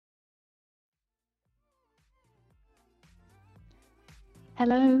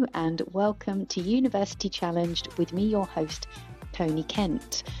Hello and welcome to University Challenged with me, your host, Tony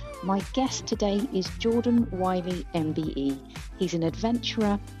Kent. My guest today is Jordan Wylie MBE. He's an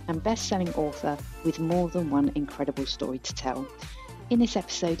adventurer and best-selling author with more than one incredible story to tell. In this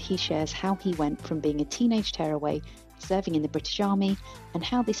episode, he shares how he went from being a teenage tearaway, serving in the British Army, and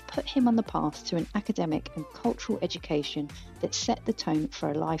how this put him on the path to an academic and cultural education that set the tone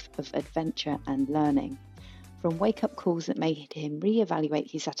for a life of adventure and learning. From wake-up calls that made him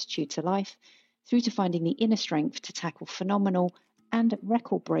re-evaluate his attitude to life, through to finding the inner strength to tackle phenomenal and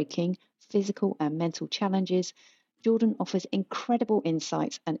record-breaking physical and mental challenges, Jordan offers incredible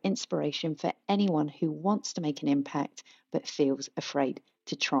insights and inspiration for anyone who wants to make an impact but feels afraid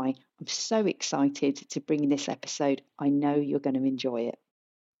to try. I'm so excited to bring this episode. I know you're going to enjoy it.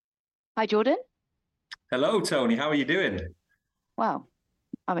 Hi, Jordan. Hello, Tony. How are you doing? Well,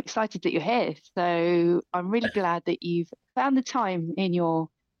 I'm excited that you're here. So I'm really glad that you've found the time in your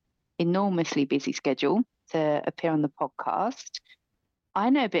enormously busy schedule to appear on the podcast. I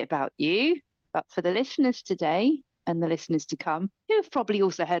know a bit about you, but for the listeners today and the listeners to come, who have probably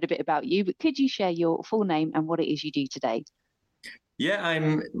also heard a bit about you, but could you share your full name and what it is you do today? Yeah,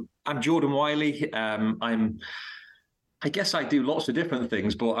 I'm Jordan Wylie. I guess I do lots of different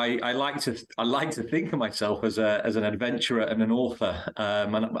things, but I like to think of myself as an adventurer and an author.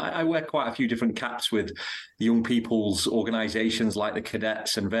 And I wear quite a few different caps with young people's organisations like the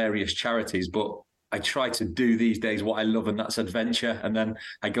Cadets and various charities. But I try to do these days what I love, and that's adventure. And then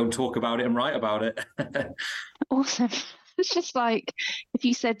I go and talk about it and write about it. Awesome. It's just like if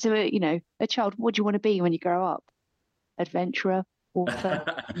you said to a child, "What do you want to be when you grow up?" Adventurer. Author.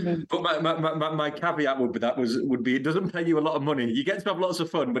 But my caveat would be it doesn't pay you a lot of money. You get to have lots of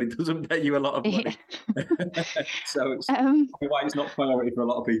fun, but it doesn't pay you a lot of money. Yeah. So it's why it's not priority for a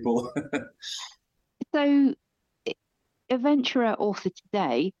lot of people. So, adventurer, author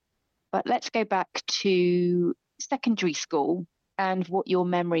today, but let's go back to secondary school and what your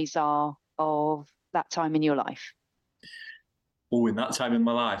memories are of that time in your life. Oh, in that time in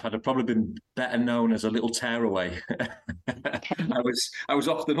my life, I'd have probably been better known as a little tearaway. Okay. I was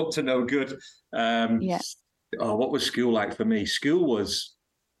often up to no good. Oh, what was school like for me? School was,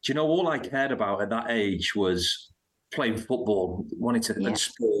 all I cared about at that age was playing football, wanting to and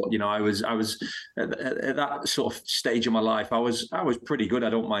sport. I was at that sort of stage of my life. I was pretty good. I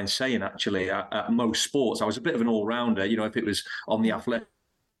don't mind saying, actually, at most sports. I was a bit of an all-rounder. If it was on the athletic,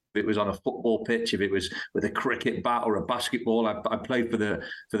 if it was on a football pitch, if it was with a cricket bat or a basketball, I played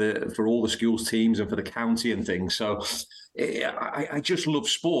for all the schools teams and for the county and things. So I just love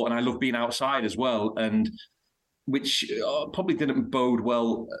sport, and I love being outside as well. And which probably didn't bode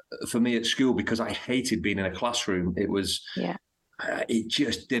well for me at school because I hated being in a classroom. It was, it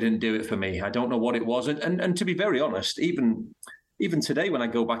just didn't do it for me. I don't know what it was. And to be very honest, even today, when I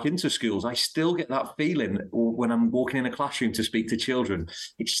go back into schools, I still get that feeling when I'm walking in a classroom to speak to children.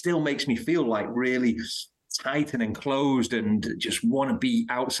 It still makes me feel like really tight and enclosed and just want to be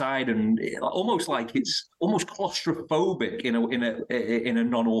outside, and almost like it's almost claustrophobic in a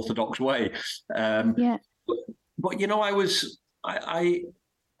non-orthodox way. But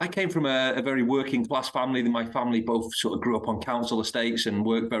I came from a very working class family. My family both sort of grew up on council estates and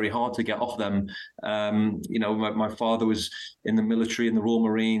worked very hard to get off them. My father was in the military in the Royal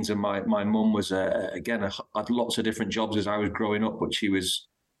Marines, and my mum was, had lots of different jobs as I was growing up, but she was,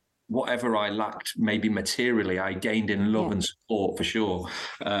 whatever I lacked, maybe materially, I gained in love and support for sure.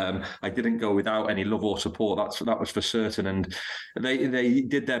 I didn't go without any love or support. That was for certain. And they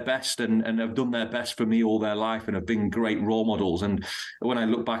did their best and have done their best for me all their life and have been great role models. And when I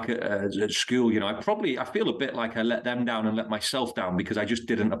look back at school, I feel a bit like I let them down and let myself down because I just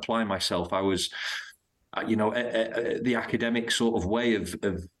didn't apply myself. I was, the academic sort of way of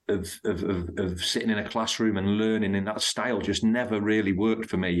sitting in a classroom and learning in that style just never really worked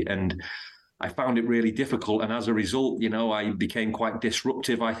for me. And I found it really difficult. And as a result, I became quite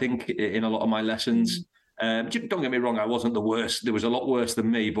disruptive, I think, in a lot of my lessons. Don't get me wrong, I wasn't the worst. There was a lot worse than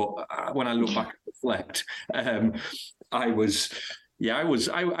me. But when I look back and reflect, I was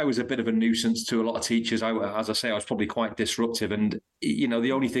a bit of a nuisance to a lot of teachers. As I say, I was probably quite disruptive. And,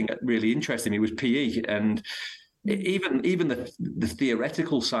 the only thing that really interested me was PE. And even the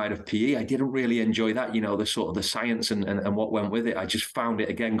theoretical side of PE, I didn't really enjoy that, the sort of the science and what went with it. I just found it,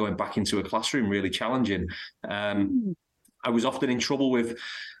 again, going back into a classroom really challenging. I was often in trouble with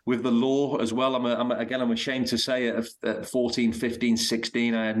the law as well. I'm ashamed to say at 14, 15,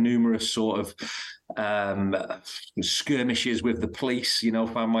 16, I had numerous sort of skirmishes with the police,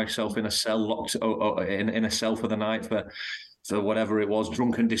 found myself in a cell locked in a cell for the night for for whatever it was,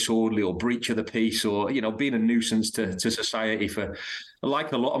 drunken disorderly or breach of the peace, or, being a nuisance to society for,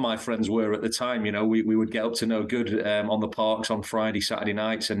 like a lot of my friends were at the time. We would get up to no good on the parks on Friday, Saturday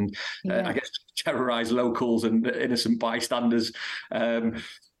nights, and I guess terrorize locals and innocent bystanders. And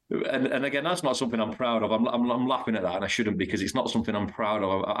again, that's not something I'm proud of. I'm laughing at that, and I shouldn't, because it's not something I'm proud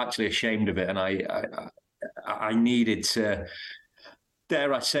of. I'm actually ashamed of it, and I needed to,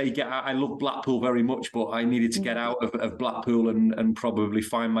 dare I say, I love Blackpool very much, but I needed to get out of Blackpool and probably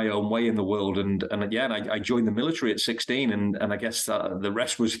find my own way in the world. And I joined the military at 16, and I guess the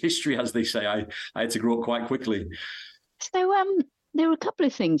rest was history, as they say. I had to grow up quite quickly. So there were a couple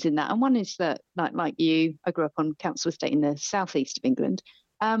of things in that, and one is that, like you, I grew up on council estate in the southeast of England.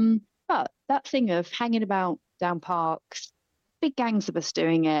 But that thing of hanging about down parks, big gangs of us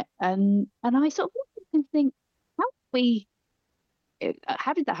doing it, and I sort of think,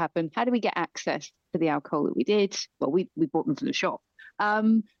 how did that happen? How do we get access to the alcohol that we did? Well, we bought them from the shop,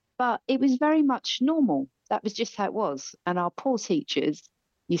 but it was very much normal. That was just how it was, and our poor teachers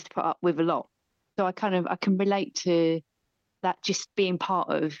used to put up with a lot. So I can relate to that just being part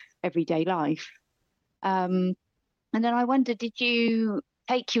of everyday life. And then I wonder, did you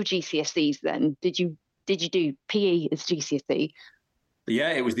take your GCSEs then? Did you do PE as GCSE?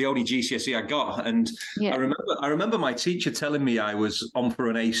 Yeah, it was the only GCSE I got, and I remember my teacher telling me I was on for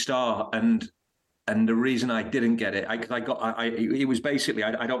an A star, and the reason I didn't get it, it was basically,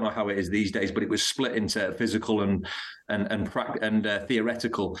 I don't know how it is these days, but it was split into physical and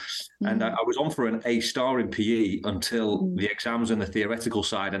theoretical, and I was on for an A star in PE until the exams and the theoretical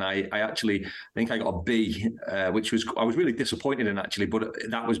side, and I think I got a B, which I was really disappointed in, actually, but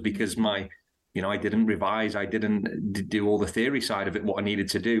that was because I didn't revise. I didn't do all the theory side of it, what I needed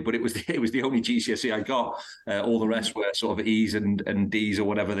to do. But it was the only GCSE I got. All the rest were sort of E's and D's or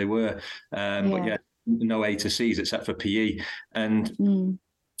whatever they were. But yeah, no A to C's except for PE. And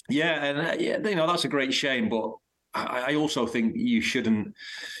that's a great shame. But I also think you shouldn't.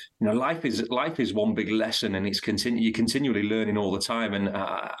 Life is one big lesson, and you're continually learning all the time. And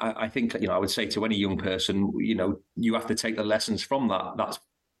I think I would say to any young person, you have to take the lessons from that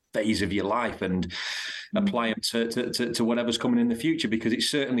phase of your life and apply them to whatever's coming in the future, because it's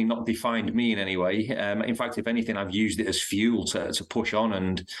certainly not defined me in any way. In fact, if anything, I've used it as fuel to push on.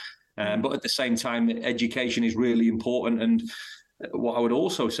 And but at the same time, education is really important. And what I would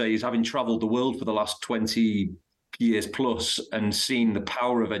also say is, having traveled the world for the last 20 years plus and seen the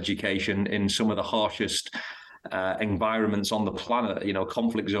power of education in some of the harshest environments on the planet,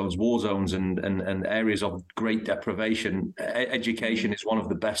 conflict zones, war zones, and areas of great deprivation. Education is one of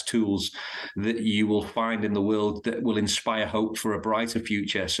the best tools that you will find in the world that will inspire hope for a brighter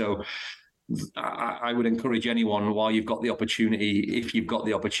future. So I would encourage anyone, while you've got the opportunity, if you've got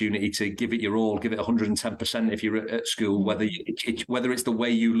the opportunity, to give it your all, give it 110% if you're at school, whether it's the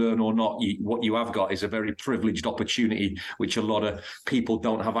way you learn or not. What you have got is a very privileged opportunity, which a lot of people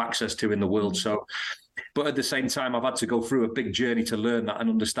don't have access to in the world. So, but at the same time, I've had to go through a big journey to learn that and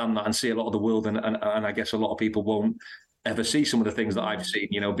understand that and see a lot of the world. And I guess a lot of people won't ever see some of the things that I've seen,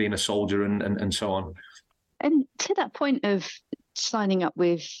 being a soldier and so on. And to that point of signing up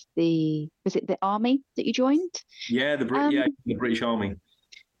with was it the army that you joined? Yeah, the British Army.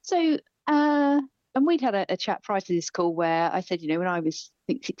 So, and we'd had a chat prior to this call where I said, when I was,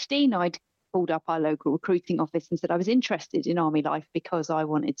 I think, 16, I'd called up our local recruiting office and said I was interested in army life because I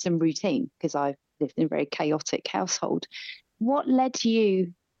wanted some routine, because I lived in a very chaotic household. What led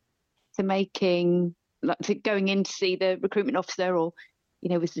you to going in to see the recruitment officer, or,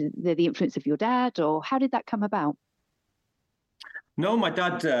 was the influence of your dad, or how did that come about? No, my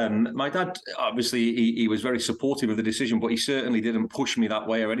dad obviously he was very supportive of the decision, but he certainly didn't push me that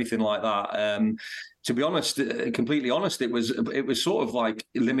way or anything like that. To be honest, completely honest, it was sort of like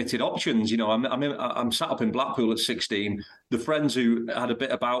limited options. I'm sat up in Blackpool at 16. The friends who had a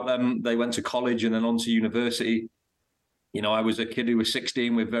bit about them, they went to college and then on to university. I was a kid who was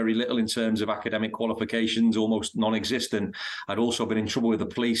 16 with very little in terms of academic qualifications, almost non-existent. I'd also been in trouble with the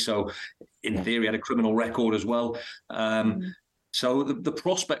police, so in theory, I had a criminal record as well. So the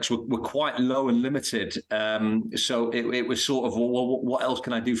prospects were quite low and limited. So it was sort of, well, what else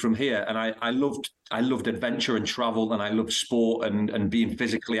can I do from here? And I loved adventure and travel, and I loved sport and being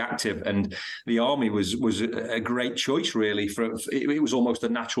physically active. And the army was a great choice, really. It was almost a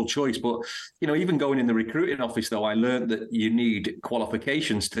natural choice. But even going in the recruiting office, though, I learned that you need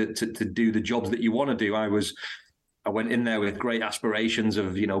qualifications to do the jobs that you want to do. I was I went in there with great aspirations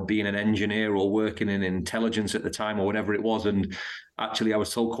of, being an engineer or working in intelligence at the time or whatever it was. And actually, I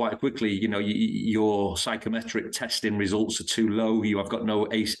was told quite quickly, your psychometric testing results are too low. You have got no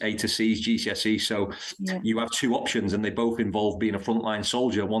A to C's, GCSE. So you have two options, and they both involve being a frontline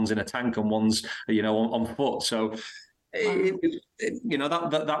soldier. One's in a tank and one's, on foot. So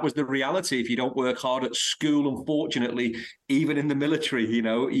that was the reality. If you don't work hard at school, unfortunately, even in the military,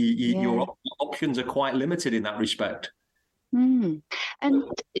 your options are quite limited in that respect. And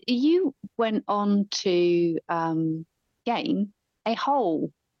you went on to gain a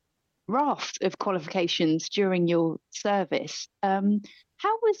whole raft of qualifications during your service. How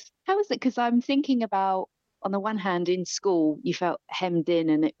was it? Because I'm thinking about, on the one hand, in school you felt hemmed in,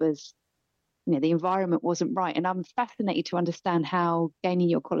 and it was, the environment wasn't right. And I'm fascinated to understand how gaining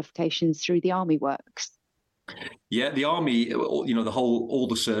your qualifications through the Army works. Yeah, the Army, all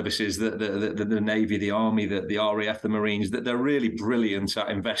the services, the Navy, the Army, the RAF, the Marines, that they're really brilliant at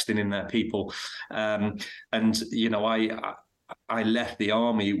investing in their people. I left the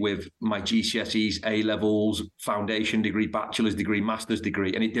Army with my GCSEs, A-levels, foundation degree, bachelor's degree, master's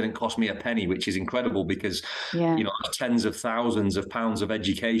degree, and it didn't cost me a penny, which is incredible because, tens of thousands of pounds of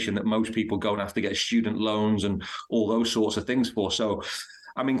education that most people go and have to get student loans and all those sorts of things for. So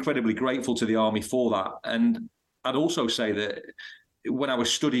I'm incredibly grateful to the Army for that. And I'd also say that when I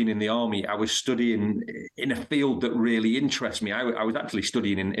was studying in the Army, I was studying in a field that really interests me. I was actually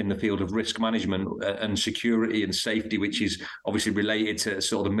studying in the field of risk management and security and safety, which is obviously related to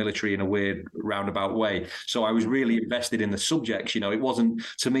sort of the military in a weird roundabout way. So I was really invested in the subjects. It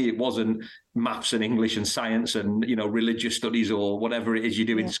wasn't maths and English and science and, religious studies or whatever it is you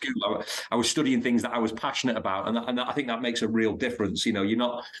do in school. I was studying things that I was passionate about. And I think that makes a real difference.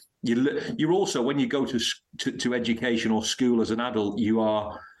 You're also, when you go to education or school as an adult,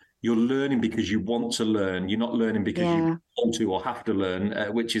 you're learning because you want to learn. You're not learning because you want to or have to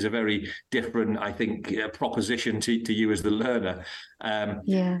learn, which is a very different, I think, proposition to you as the learner.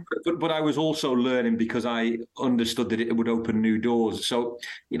 But I was also learning because I understood that it would open new doors. So,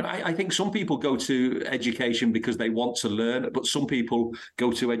 I think some people go to education because they want to learn, but some people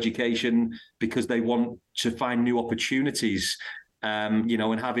go to education because they want to find new opportunities. And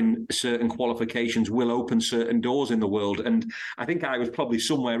having certain qualifications will open certain doors in the world. And I think I was probably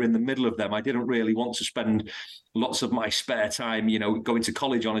somewhere in the middle of them. I didn't really want to spend lots of my spare time, going to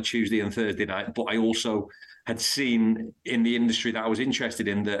college on a Tuesday and Thursday night. But I also had seen in the industry that I was interested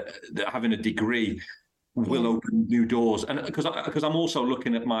in that having a degree will open new doors. And because I'm also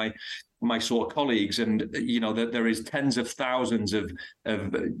looking at my sort of colleagues, and that there is tens of thousands of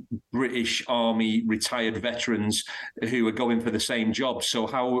British Army retired veterans who are going for the same job. So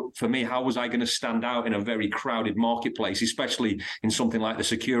how was I going to stand out in a very crowded marketplace, especially in something like the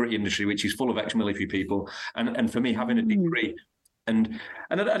security industry, which is full of ex-military people? And for me, having a degree. And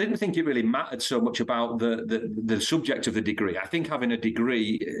I didn't think it really mattered so much about the subject of the degree. I think having a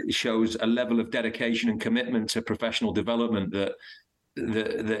degree shows a level of dedication and commitment to professional development that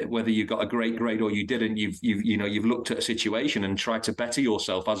whether you got a great grade or you didn't, you've looked at a situation and tried to better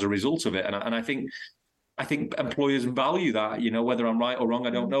yourself as a result of it. And I think employers value that. Whether I'm right or wrong,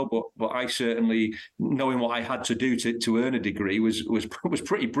 I don't know, but I certainly, knowing what I had to do to earn a degree was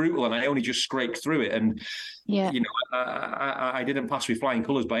pretty brutal, and I only just scraped through it. And I didn't pass with flying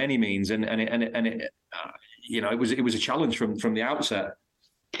colours by any means, and it was a challenge from the outset.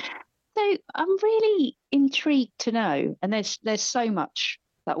 So I'm really intrigued to know, and there's so much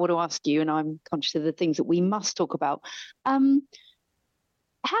that I want to ask you, and I'm conscious of the things that we must talk about.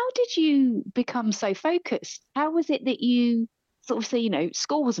 How did you become so focused? How was it that you sort of say,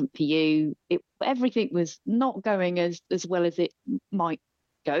 school wasn't for you, everything was not going as well as it might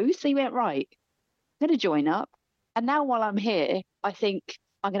go, so you went, right, I'm going to join up, and now while I'm here, I think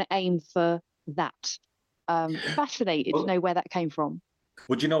I'm going to aim for that. Fascinated to know where that came from.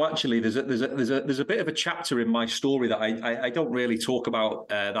 Well, actually, there's a bit of a chapter in my story that I don't really talk about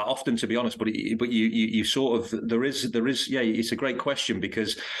that often, to be honest. But you sort of there is it's a great question,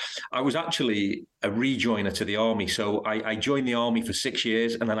 because I was actually a rejoiner to the Army. So I joined the Army for 6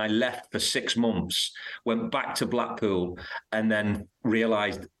 years, and then I left for 6 months, went back to Blackpool, and then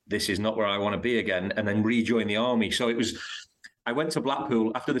realised this is not where I want to be again, and then rejoined the Army. So I went to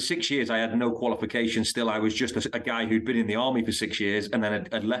Blackpool. After the 6 years, I had no qualifications still. I was just a guy who'd been in the Army for 6 years and then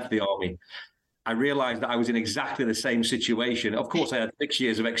had left the Army. I realised that I was in exactly the same situation. Of course, I had 6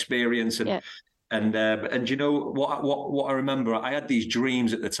 years of experience, and what I remember, I had these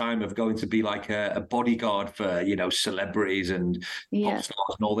dreams at the time of going to be like a bodyguard for celebrities and pop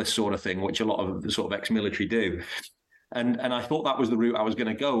stars and all this sort of thing, which a lot of the sort of ex-military do. And I thought that was the route I was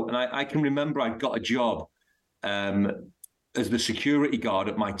going to go. And I can remember I got a job as the security guard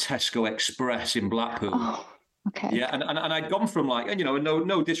at my Tesco Express in Blackpool. Oh, okay. Yeah, and I'd gone from like, you know,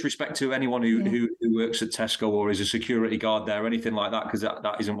 no disrespect to anyone who works at Tesco or is a security guard there or anything like that, because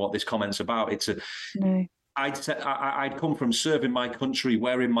that isn't what this comment's about. It's no. I'd come from serving my country,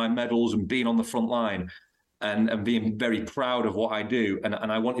 wearing my medals and being on the front line and being very proud of what I do. And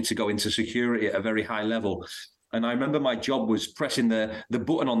I wanted to go into security at a very high level. And I remember my job was pressing the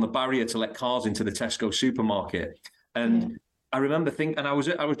button on the barrier to let cars into the Tesco supermarket. And I remember thinking, and I was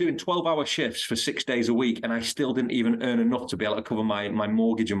doing 12-hour shifts for 6 days a week, and I still didn't even earn enough to be able to cover my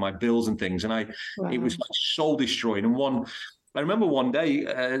mortgage and my bills and things. And it was like soul destroying. And I remember one day,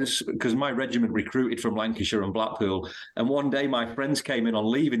 because my regiment recruited from Lancashire and Blackpool, and one day my friends came in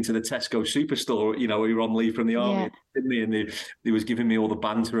on leave into the Tesco superstore. You know, we were on leave from the army, and they was giving me all the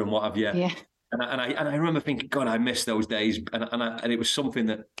banter and what have you. Yeah. And I remember thinking, God, I miss those days, and it was something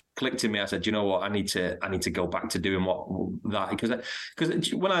that clicked in me. I said, you know what, I need to go back to doing that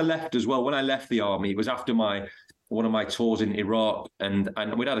because when I left as well, when I left the army, it was after one of my tours in Iraq, and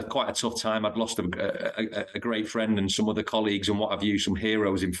we'd had quite a tough time. I'd lost a great friend and some other colleagues and what have you, some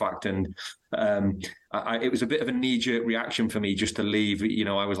heroes, in fact. And it was a bit of a knee-jerk reaction for me just to leave. You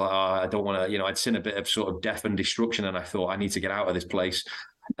know, I was like, I don't want to, you know, I'd seen a bit of sort of death and destruction, and I thought I need to get out of this place.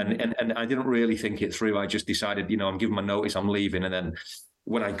 And I didn't really think it through. I just decided, you know, I'm giving my notice, I'm leaving. And then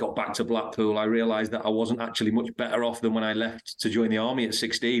when I got back to Blackpool, I realised that I wasn't actually much better off than when I left to join the army at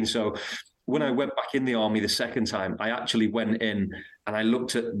 16. So when I went back in the army the second time, I actually went in and I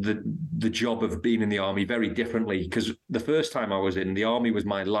looked at the job of being in the army very differently, because the first time I was in, the army was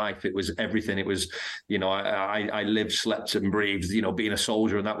my life. It was everything. It was, you know, I lived, slept and breathed, you know, being a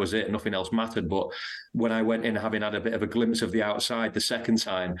soldier, and that was it. Nothing else mattered. But when I went in, having had a bit of a glimpse of the outside the second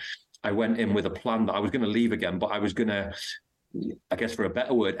time, I went in with a plan that I was going to leave again, but I was going to, I guess for a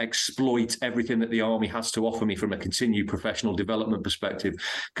better word, exploit everything that the army has to offer me from a continued professional development perspective.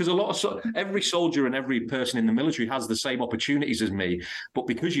 Because every soldier and every person in the military has the same opportunities as me, but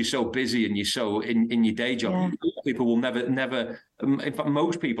because you're so busy and you're so in your day job, people will never, in fact,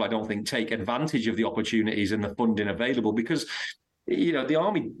 most people, I don't think, take advantage of the opportunities and the funding available, because you know,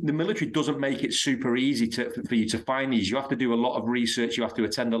 the military doesn't make it super easy for you to find these. You have to do a lot of research. You have to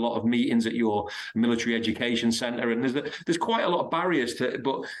attend a lot of meetings at your military education centre, and there's quite a lot of barriers to it.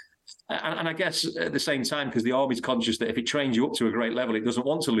 But and I guess at the same time, because the army's conscious that if it trains you up to a great level, it doesn't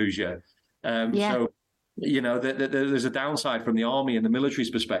want to lose you. So you know, there's a downside from the army and the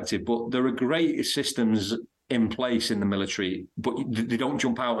military's perspective, but there are great systems in place in the military, but they don't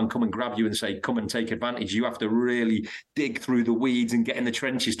jump out and come and grab you and say, come and take advantage. You have to really dig through the weeds and get in the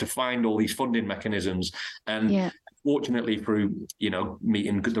trenches to find all these funding mechanisms. And fortunately, through, you know,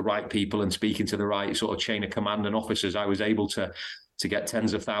 meeting the right people and speaking to the right sort of chain of command and officers, I was able to get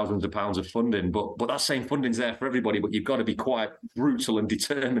tens of thousands of pounds of funding. But that same funding's there for everybody, but you've got to be quite brutal and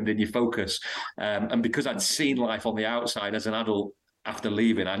determined in your focus. And because I'd seen life on the outside as an adult after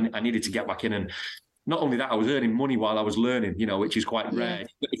leaving, I needed to get back in. And not only that, I was earning money while I was learning, you know, which is quite rare.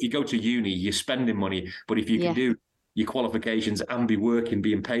 If you go to uni, you're spending money. But if you can do your qualifications and be working,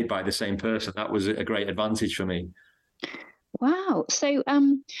 being paid by the same person, that was a great advantage for me. Wow. So,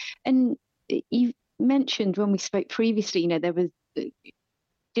 and you mentioned when we spoke previously, you know, there was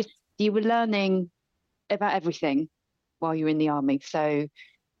just, you were learning about everything while you were in the army. So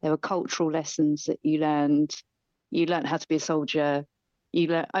there were cultural lessons that you learned. You learned how to be a soldier.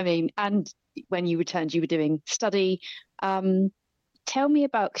 And when you returned, you were doing study. Tell me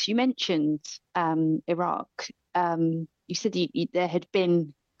about, because you mentioned Iraq. You said there had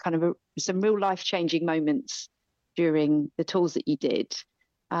been kind of some real life-changing moments during the tours that you did.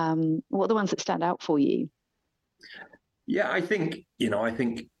 What are the ones that stand out for you? Yeah, I think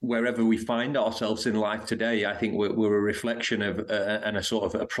wherever we find ourselves in life today, I think we're a reflection of and a sort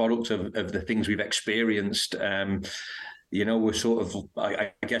of a product of the things we've experienced. You know, we're sort of,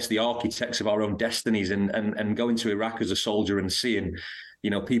 I guess, the architects of our own destinies, and going to Iraq as a soldier and seeing, you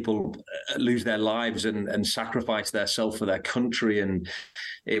know, people lose their lives and sacrifice their self for their country. And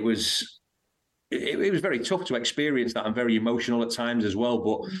it was very tough to experience that, and very emotional at times as well.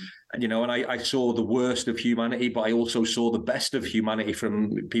 But, you know, and I saw the worst of humanity, but I also saw the best of humanity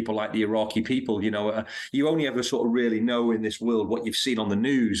from people like the Iraqi people. You know, you only ever sort of really know in this world what you've seen on the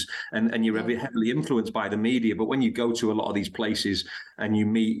news, and you're heavily influenced by the media. But when you go to a lot of these places and you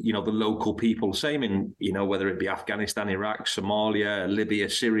meet, you know, the local people, same in, you know, whether it be Afghanistan, Iraq, Somalia, Libya,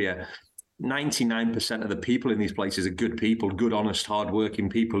 Syria, 99% of the people in these places are good people, good, honest, hardworking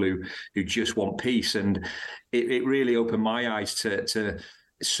people who just want peace. And it really opened my eyes to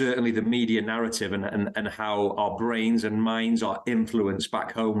certainly the media narrative and how our brains and minds are influenced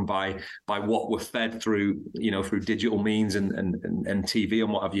back home by what we're fed through, through digital means and TV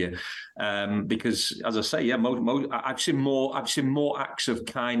and what have you. Because as I say, I've seen more acts of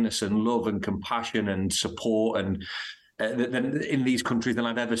kindness and love and compassion and support and than in these countries than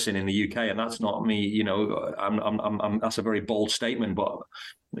I've ever seen in the UK, and that's not me. That's a very bold statement, but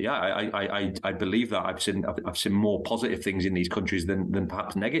yeah, I believe that I've seen more positive things in these countries than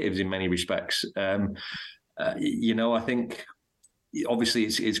perhaps negatives in many respects. I think obviously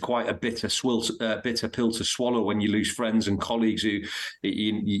it's quite a bitter pill to swallow when you lose friends and colleagues who,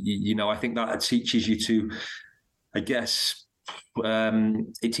 I think that teaches you to, I guess,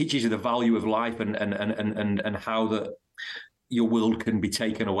 it teaches you the value of life and how that your world can be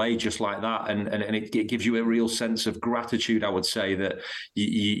taken away just like that, and it gives you a real sense of gratitude. I would say that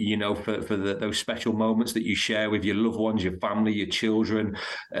for those special moments that you share with your loved ones, your family, your children,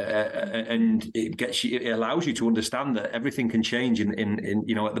 and it allows you to understand that everything can change in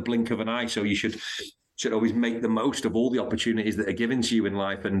at the blink of an eye. So you should always make the most of all the opportunities that are given to you in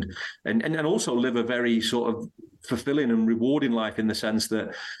life, and also live a very sort of fulfilling and rewarding life in the sense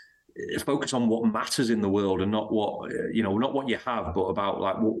that focus on what matters in the world and not what you have, but about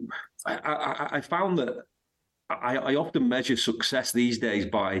like what I found that I often measure success these days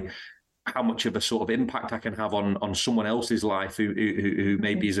by how much of a sort of impact I can have on someone else's life who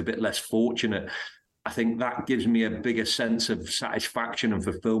maybe is a bit less fortunate. I think that gives me a bigger sense of satisfaction and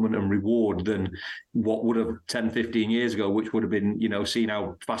fulfillment and reward than what would have 10, 15 years ago, which would have been, seeing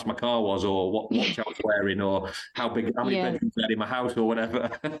how fast my car was or what watch I was wearing or how many bedrooms I had in my house or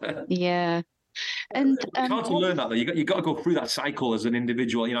whatever. Yeah. And it's hard to learn that, though. You got to go through that cycle as an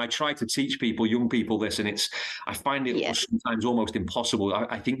individual. I try to teach young people this, and I find it sometimes almost impossible.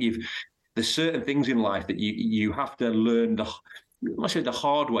 I think there's certain things in life that you have to learn not say the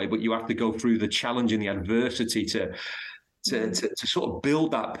hard way, but you have to go through the challenge and the adversity to sort of build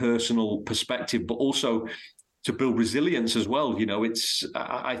that personal perspective, but also to build resilience as well.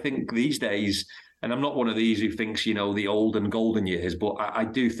 I think these days, and I'm not one of these who thinks, the old and golden years, but I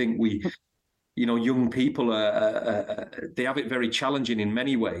do think young people they have it very challenging in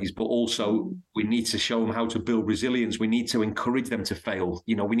many ways, but also we need to show them how to build resilience. We need to encourage them to fail.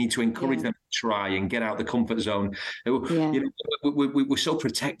 We need to encourage them to try and get out the comfort zone. We're so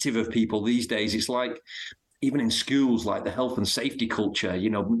protective of people these days. It's like, even in schools, like the health and safety culture,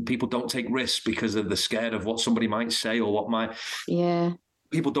 people don't take risks because they're scared of what somebody might say or what might. Yeah.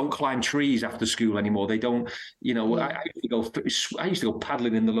 People don't climb trees after school anymore. They don't, I used to go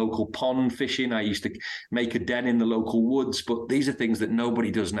paddling in the local pond, fishing. I used to make a den in the local woods. But these are things that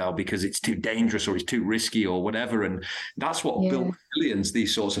nobody does now because it's too dangerous or it's too risky or whatever. And that's what built resilience,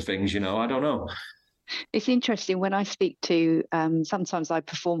 these sorts of things, I don't know. It's interesting when I speak to, sometimes I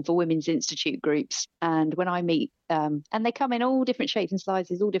perform for Women's Institute groups, and when I meet, and they come in all different shapes and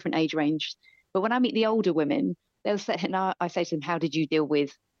sizes, all different age range. But when I meet the older women, they'll say, and I say to them, how did you deal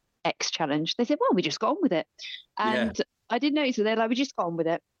with X challenge? They said, well, we just got on with it. And I didn't know. So they're like, we just got on with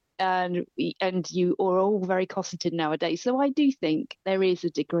it. And you are all very cosseted nowadays. So I do think there is a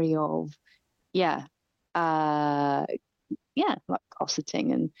degree of, like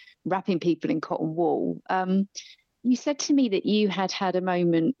cosseting and wrapping people in cotton wool. You said to me that you had a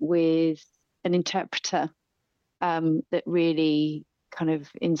moment with an interpreter that really kind of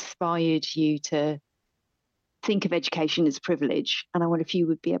inspired you to think of education as a privilege, and I wonder if you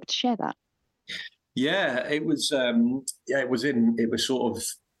would be able to share that. Yeah, it was sort of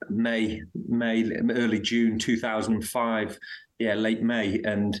May, early June 2005. Yeah, late May,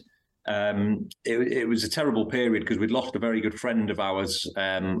 and it was a terrible period because we'd lost a very good friend of ours,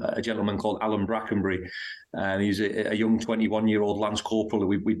 a gentleman called Alan Brackenbury. He's a young 21-year-old Lance Corporal.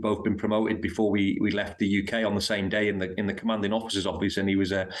 We'd both been promoted before we left the UK on the same day in the commanding officer's office, and he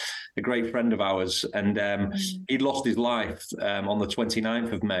was a great friend of ours. And he'd lost his life on the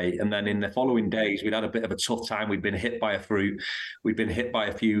 29th of May. And then in the following days, we'd had a bit of a tough time. We'd been hit by a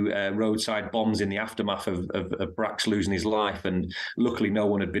few roadside bombs in the aftermath of Brax losing his life, and luckily no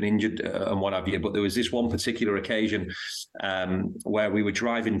one had been injured and what have you. But there was this one particular occasion where we were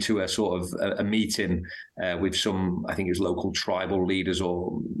driving to a sort of a meeting with some, I think it was local tribal leaders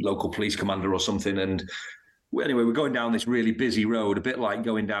or local police commander or something. And anyway, we're going down this really busy road, a bit like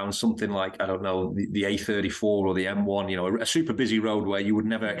going down something like, I don't know, the A34 or the M1, a super busy road where you would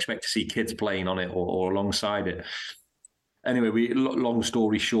never expect to see kids playing on it or alongside it. anyway, long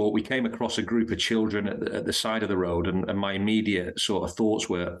story short, we came across a group of children at the side of the road, and my immediate sort of thoughts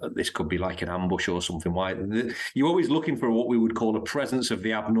were, this could be like an ambush or something. Why? You're always looking for what we would call a presence of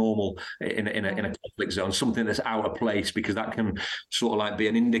the abnormal in a conflict zone, something that's out of place, because that can sort of like be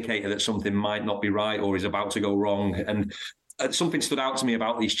an indicator that something might not be right or is about to go wrong. And something stood out to me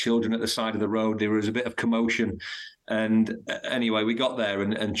about these children at the side of the road. There was a bit of commotion. And anyway, we got there,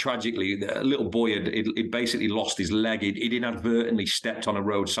 and tragically, a little boy had basically lost his leg. He'd inadvertently stepped on a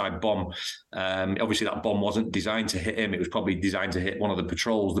roadside bomb. Obviously, that bomb wasn't designed to hit him. It was probably designed to hit one of the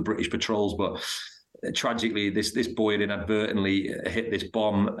patrols, the British patrols. But tragically, this boy had inadvertently hit this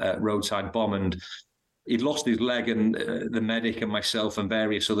bomb, roadside bomb, and he'd lost his leg. And the medic and myself and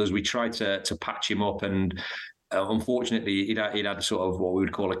various others, we tried to patch him up, and unfortunately, he'd had sort of what we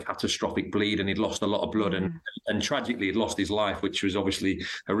would call a catastrophic bleed, and he'd lost a lot of blood, and tragically, he'd lost his life, which was obviously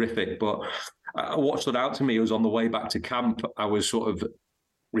horrific. But what stood out to me was on the way back to camp, I was sort of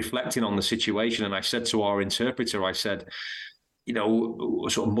reflecting on the situation, and I said to our interpreter, I said, you know,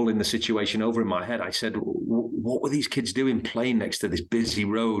 sort of mulling the situation over in my head, I said, what were these kids doing playing next to this busy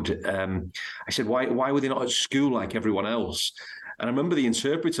road? I said, why were they not at school like everyone else? And I remember the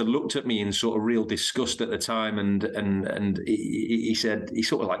interpreter looked at me in sort of real disgust at the time, and he said, he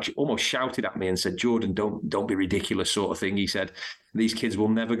sort of like almost shouted at me and said, Jordan, don't be ridiculous, sort of thing. He said, these kids will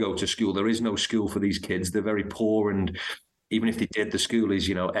never go to school. There is no school for these kids. They're very poor, and even if they did, the school is,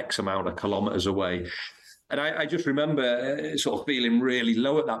 you know, X amount of kilometers away. And I just remember sort of feeling really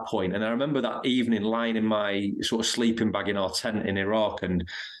low at that point. And I remember that evening lying in my sort of sleeping bag in our tent in Iraq, and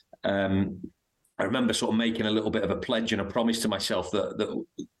I remember sort of making a little bit of a pledge and a promise to myself that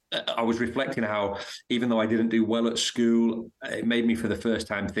I was reflecting how, even though I didn't do well at school, it made me for the first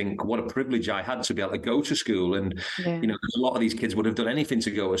time think what a privilege I had to be able to go to school. And, you know, a lot of these kids would have done anything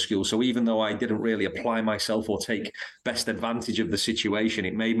to go to school. So even though I didn't really apply myself or take best advantage of the situation,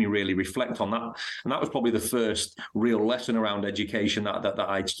 it made me really reflect on that. And that was probably the first real lesson around education that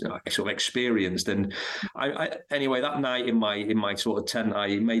I sort of experienced. And anyway, that night in my sort of tent,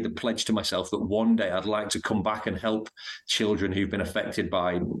 I made the pledge to myself that one day I'd like to come back and help children who've been affected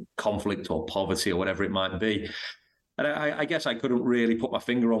by conflict or poverty or whatever it might be. And I guess I couldn't really put my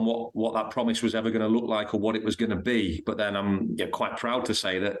finger on what that promise was ever going to look like or what it was going to be. But then I'm quite proud to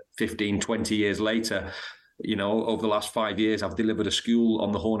say that 15, 20 years later, you know, over the last 5 years, I've delivered a school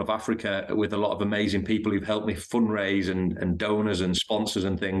on the Horn of Africa with a lot of amazing people who've helped me fundraise and donors and sponsors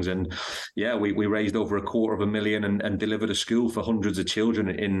and things. And yeah, we raised over $250,000 and delivered a school for hundreds of children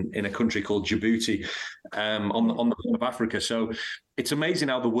in a country called Djibouti on the Horn of Africa. So it's amazing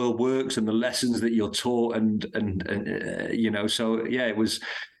how the world works and the lessons that you're taught and you know, so yeah,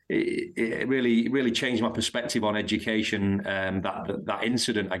 it really changed my perspective on education, that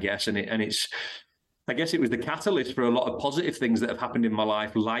incident, I guess. I guess it was the catalyst for a lot of positive things that have happened in my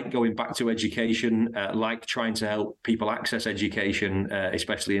life, like going back to education, like trying to help people access education,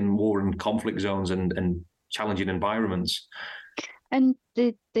 especially in war and conflict zones and challenging environments. And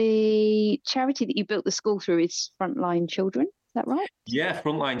the charity that you built the school through is Frontline Children. Is that right? Yeah,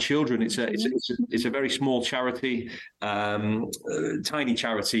 Frontline Children. It's a very small charity, tiny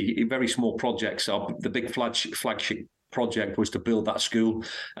charity, very small projects. The big flagship project was to build that school.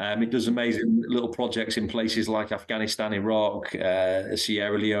 It does amazing little projects in places like Afghanistan, Iraq,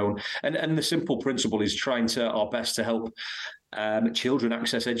 Sierra Leone, and the simple principle is trying our best to help children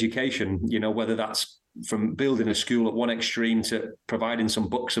access education. You know, whether that's from building a school at one extreme to providing some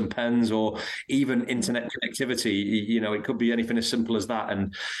books and pens, or even internet connectivity. You know, it could be anything as simple as that.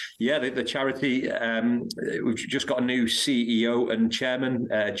 And yeah, the charity, we've just got a new CEO and chairman,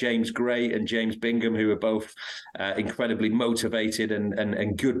 James Gray and James Bingham, who are both incredibly motivated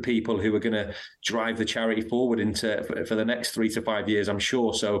and good people who are going to drive the charity forward for the next 3 to 5 years, I'm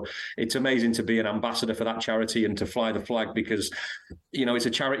sure. So it's amazing to be an ambassador for that charity and to fly the flag, because, you know, it's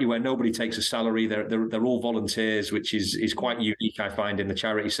a charity where nobody takes a salary. They're all volunteers, which is quite unique, I find, in the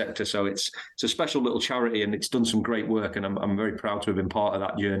charity sector. So it's a special little charity, and it's done some great work, and I'm very proud to have been part of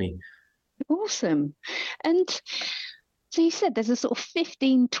that journey. Awesome. And so you said there's a sort of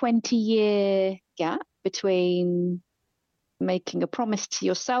 15, 20 year gap between making a promise to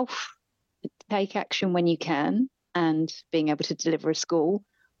yourself to take action when you can and being able to deliver a school.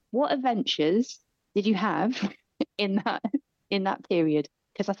 What adventures did you have in that period?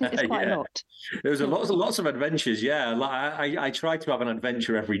 Because I think there's quite a lot. There was lots of adventures. Yeah, I try to have an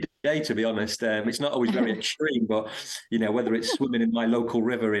adventure every day, to be honest. It's not always very extreme, but you know, whether it's swimming in my local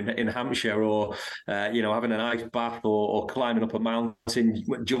river in Hampshire, or you know, having an ice bath, or climbing up a mountain,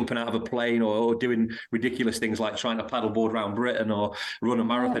 jumping out of a plane, or doing ridiculous things like trying to paddleboard around Britain or run a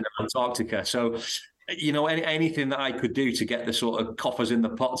marathon in Antarctica. So anything that I could do to get the sort of coffers in the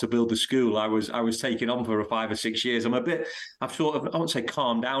pot to build the school, I was taking on for 5 or 6 years. I've sort of, I won't say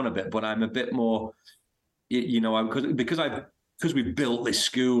calmed down a bit, but I'm a bit more, because we've built this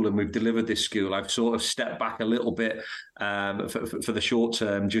school and we've delivered this school, I've sort of stepped back a little bit for the short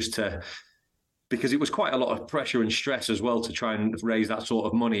term, because it was quite a lot of pressure and stress as well to try and raise that sort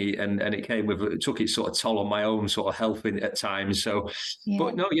of money, and it took its sort of toll on my own sort of health at times. So,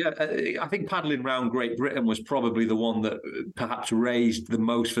 but no, I think paddling around Great Britain was probably the one that perhaps raised the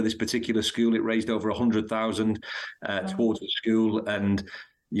most for this particular school. It raised over 100,000 towards the school, and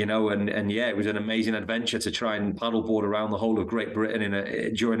it was an amazing adventure to try and paddleboard around the whole of Great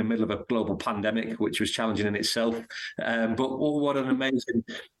Britain during the middle of a global pandemic, which was challenging in itself. But what an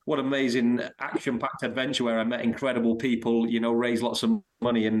amazing action-packed adventure where I met incredible people, raised lots of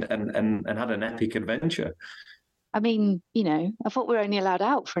money and had an epic adventure. I mean, I thought we were only allowed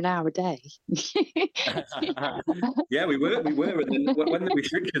out for an hour a day. Yeah, we were. And then when the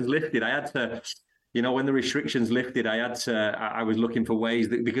restrictions lifted, I had to. When the restrictions lifted, I was looking for ways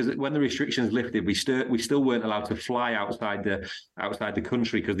because when the restrictions lifted, we still weren't allowed to fly outside the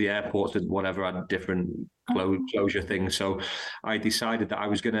country because the airports had different closure things. So I decided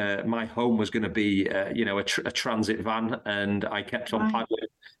that my home was going to be, a transit van, and I kept on paddling.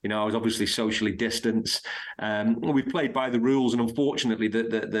 I was obviously socially distanced. We played by the rules, and unfortunately,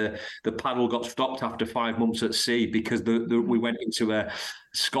 the paddle got stopped after 5 months at sea because we went into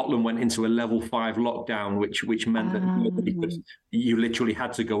Scotland went into a level 5 lockdown, which meant that you literally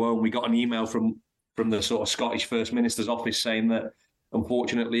had to go home. We got an email from the sort of Scottish First Minister's office saying that,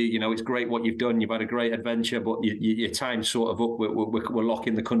 unfortunately, it's great what you've done. You've had a great adventure, but your time's sort of up. We're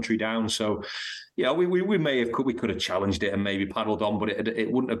locking the country down. So, we could have challenged it and maybe paddled on, but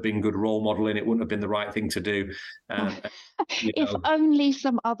it wouldn't have been good role modeling. It wouldn't have been the right thing to do. If only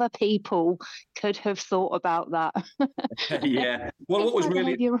some other people could have thought about that. Yeah. Well, what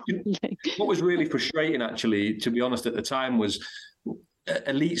was really frustrating, actually, to be honest, at the time was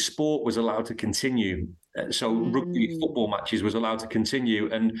elite sport was allowed to continue. So rugby football matches was allowed to continue,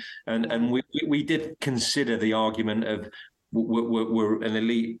 and we did consider the argument of we're an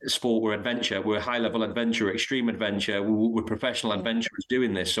elite sport, we're adventure, we're high level adventure, extreme adventure, we're professional adventurers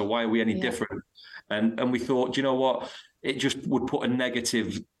doing this. So why are we any different? And we thought, you know what, it just would put a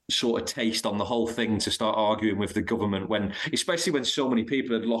negative sort of taste on the whole thing to start arguing with the government, especially when so many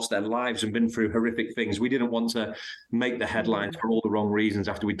people had lost their lives and been through horrific things. We didn't want to make the headlines for all the wrong reasons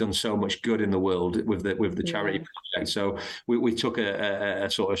after we'd done so much good in the world with the charity project. So we took a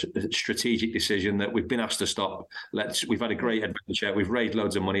sort of strategic decision that we've been asked to stop. We've had a great adventure. We've raised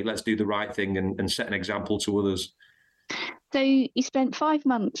loads of money. Let's do the right thing and set an example to others. So you spent 5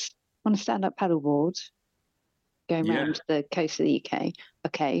 months on a stand-up paddleboard going around the coast of the UK.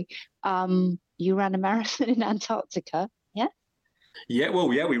 Okay. You ran a marathon in Antarctica. Yeah. Yeah.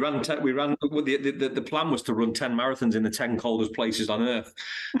 Well, yeah, we ran. The plan was to run 10 marathons in the 10 coldest places on Earth.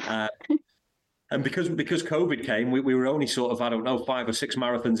 And because COVID came, we were only sort of, 5 or 6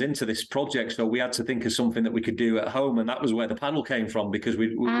 marathons into this project. So we had to think of something that we could do at home. And that was where the paddle came from, because so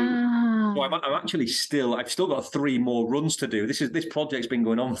I've still got 3 more runs to do. This project's been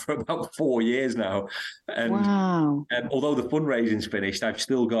going on for about 4 years now. And although the fundraising's finished, I've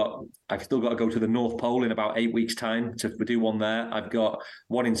still got to go to the North Pole in about 8 weeks' time to do one there. I've got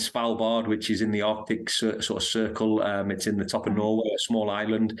one in Svalbard, which is in the Arctic sort of circle. It's in the top of Norway, a small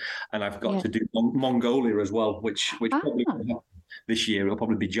island. And I've got to do Mongolia as well, which probably this year. It'll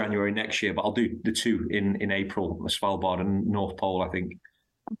probably be January next year, but I'll do the 2 in April, Svalbard and North Pole, I think.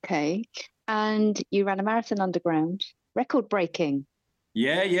 Okay. And you ran a marathon underground, record breaking.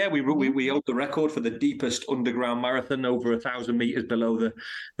 Yeah. We held the record for the deepest underground marathon, over 1,000 meters below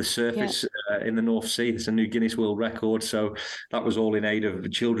the surface in the North Sea. It's a new Guinness World Record. So that was all in aid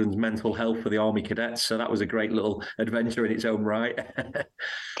of children's mental health for the Army cadets. So that was a great little adventure in its own right.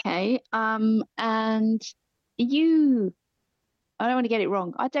 Okay. And you, I don't want to get it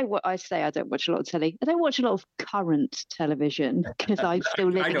wrong. I don't watch a lot of telly. I don't watch a lot of current television because I'm still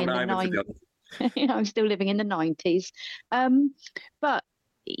living in the 90s. I'm still living in the 90s. But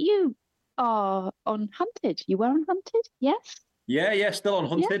you are on Hunted. You were on Hunted, yes? Yeah, still on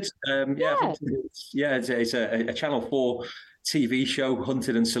Hunted. Hunted, it's a Channel 4 TV show,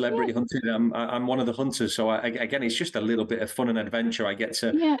 Hunted and Celebrity Hunted. I'm one of the hunters. So again, it's just a little bit of fun and adventure. I get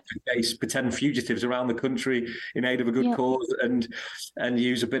to chase pretend fugitives around the country in aid of a good cause, and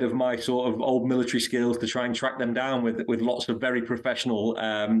use a bit of my sort of old military skills to try and track them down with lots of very professional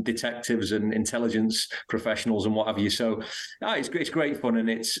detectives and intelligence professionals and what have you. So it's great fun,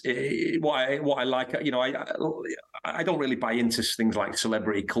 and what I like. You know, I don't really buy into things like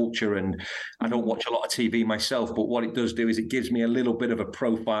celebrity culture, and I don't watch a lot of TV myself. But what it does do is it gives me a little bit of a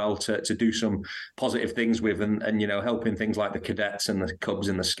profile to do some positive things with, and you know, helping things like the cadets and the Cubs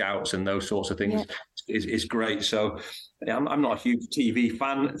and the Scouts and those sorts of things is great. So I'm not a huge TV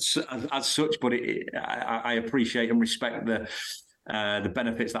fan as such, but I appreciate and respect the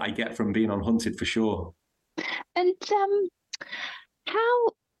benefits that I get from being on Hunted for sure. And how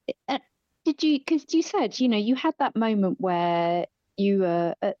did you? Because you said, you know, you had that moment where you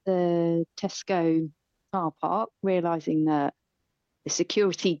were at the Tesco car park, realizing that the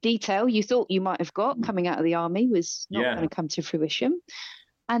security detail you thought you might have got coming out of the army was not going to come to fruition,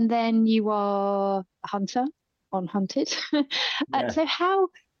 and then you are a hunter on Hunted. So how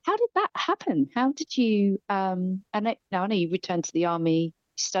did that happen? How did you? I know you returned to the army,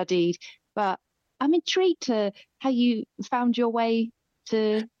 studied, but I'm intrigued to how you found your way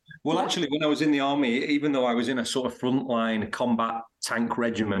to. Well, actually, when I was in the army, even though I was in a sort of frontline combat tank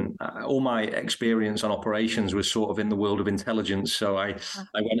regiment, all my experience on operations was sort of in the world of intelligence. So I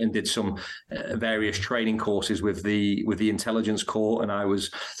went and did some various training courses with the intelligence corps, and I was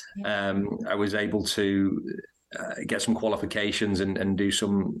able to get some qualifications and do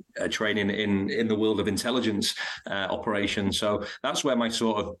some training in the world of intelligence operations. So that's where my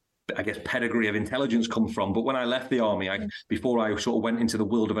sort of, I guess, pedigree of intelligence comes from. But when I left the army, before I sort of went into the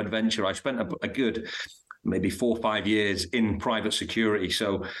world of adventure, I spent a good maybe 4 or 5 years in private security.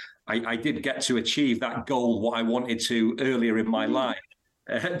 So I did get to achieve that goal, what I wanted to earlier in my life.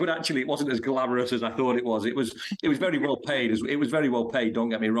 But actually, it wasn't as glamorous as I thought it was. It was very well paid. It was very well paid. Don't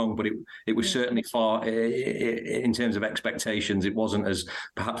get me wrong, but it was certainly far in terms of expectations. It wasn't as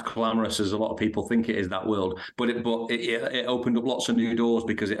perhaps glamorous as a lot of people think it is, that world. But it opened up lots of new doors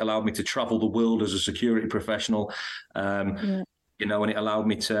because it allowed me to travel the world as a security professional. You know, and it allowed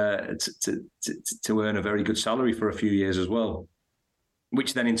me to earn a very good salary for a few years as well,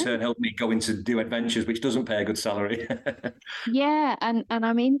 which then in turn helped me go into do adventures, which doesn't pay a good salary. And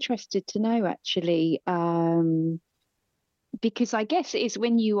I'm interested to know, actually, because I guess it's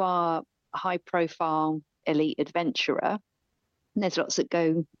when you are a high-profile elite adventurer, and there's lots that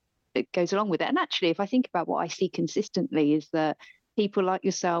goes along with it. And actually, if I think about what I see consistently, is that people like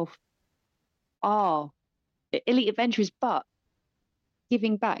yourself are elite adventurers, but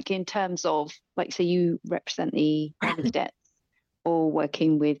giving back in terms of, like, say you represent the cadets or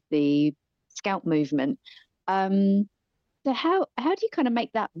working with the Scout movement. So how do you kind of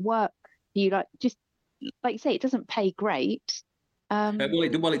make that work? You just like you say, it doesn't pay great. Well,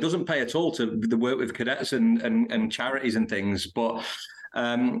 it doesn't pay at all to the work with cadets and charities and things. But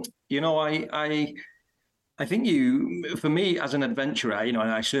you know, I think for me as an adventurer, you know, and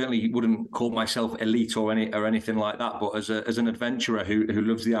I certainly wouldn't call myself elite or anything like that, but as an adventurer who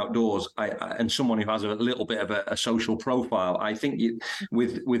loves the outdoors, and someone who has a little bit of a social profile, I think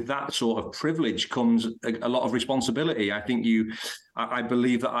with that sort of privilege comes a lot of responsibility. I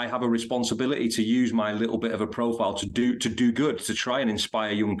believe that I have a responsibility to use my little bit of a profile to do good, to try and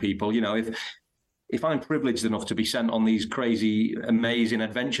inspire young people. You know, if I'm privileged enough to be sent on these crazy, amazing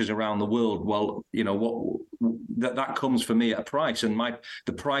adventures around the world, well, you know, that comes for me at a price. And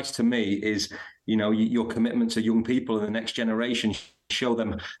the price to me is, you know, your commitment to young people and the next generation. Show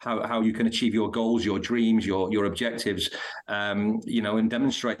them how you can achieve your goals, your dreams, your objectives, you know, and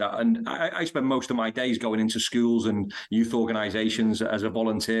demonstrate that. And I spend most of my days going into schools and youth organizations as a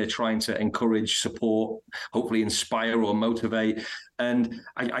volunteer, trying to encourage, support, hopefully inspire or motivate. And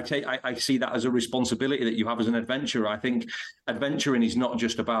I see that as a responsibility that you have as an adventurer. I think adventuring is not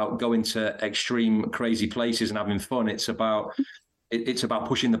just about going to extreme, crazy places and having fun. It's about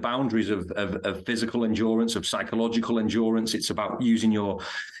pushing the boundaries of physical endurance, of psychological endurance. It's about using your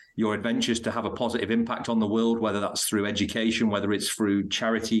adventures to have a positive impact on the world, whether that's through education, whether it's through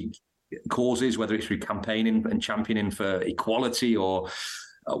charity causes, whether it's through campaigning and championing for equality, or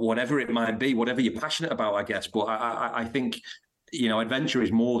whatever it might be, whatever you're passionate about, I guess. But I think, you know, adventure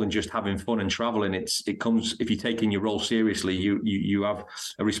is more than just having fun and traveling. It comes, if you're taking your role seriously, you have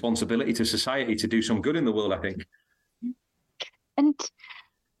a responsibility to society to do some good in the world, I think. And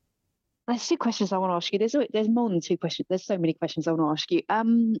there's 2 questions I want to ask you. There's more than 2 questions. There's so many questions I want to ask you.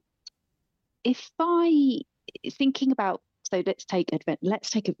 Thinking about, so let's take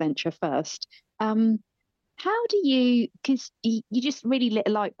adventure first. How do you, because you just really lit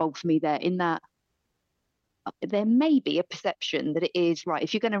a light bulb for me there, in that there may be a perception that it is right.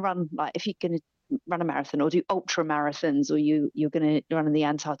 If you're going to run, like if you're going to run a marathon or do ultra marathons, or you're going to run in the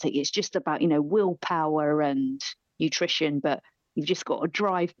Antarctic, it's just about, willpower and nutrition, but you've just got to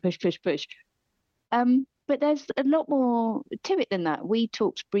drive, push, push, push. But there's a lot more to it than that. We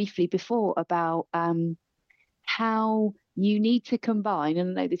talked briefly before about how you need to combine,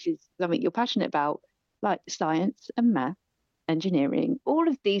 and I know this is something you're passionate about, like science and math, engineering, all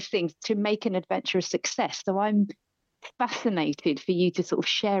of these things to make an adventure a success. So I'm fascinated for you to sort of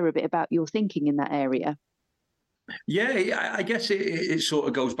share a bit about your thinking in that area. Yeah, I guess it sort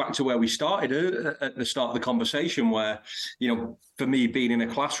of goes back to where we started at the start of the conversation, where, for me, being in a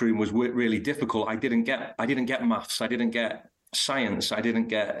classroom was really difficult. I didn't get maths. I didn't get science. I didn't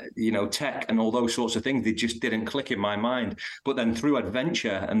get, tech and all those sorts of things. They just didn't click in my mind. But then through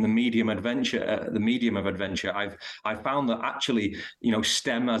adventure and the medium of adventure, I've found that actually,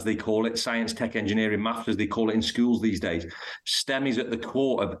 STEM, as they call it, science, tech, engineering, maths, as they call it in schools these days, STEM is at the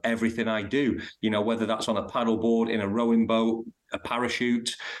core of everything I do. Whether that's on a paddleboard, in a rowing boat, a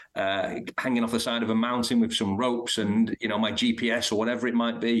parachute, hanging off the side of a mountain with some ropes and, my GPS or whatever it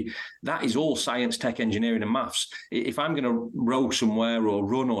might be. That is all science, tech, engineering and maths. If I'm going to row somewhere or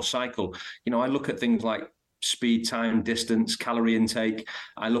run or cycle, I look at things like speed, time, distance, calorie intake.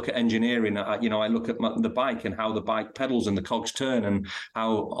 I look at engineering. I look at the bike and how the bike pedals and the cogs turn, and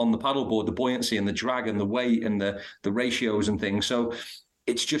how on the paddleboard, the buoyancy and the drag and the weight and the ratios and things. So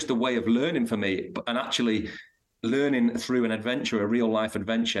it's just a way of learning for me. And actually, learning through an adventure, a real life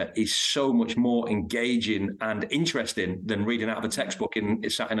adventure, is so much more engaging and interesting than reading out of a textbook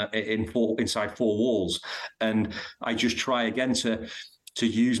inside four walls. And I just try again to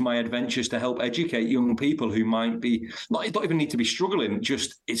use my adventures to help educate young people who might be don't even need to be struggling.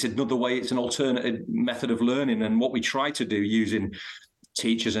 Just it's another way, it's an alternative method of learning. And what we try to do using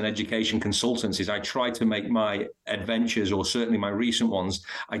teachers and education consultants is I try to make my adventures, or certainly my recent ones,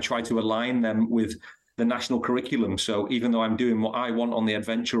 I try to align them with the national curriculum. So even though I'm doing what I want on the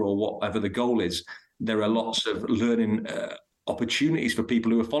adventure or whatever the goal is, there are lots of learning opportunities for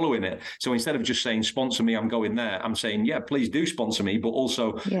people who are following it. So instead of just saying, sponsor me, I'm going there, I'm saying, yeah, please do sponsor me. But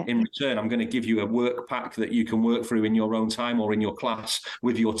also in return, I'm going to give you a work pack that you can work through in your own time or in your class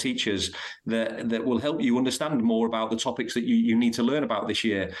with your teachers that will help you understand more about the topics that you need to learn about this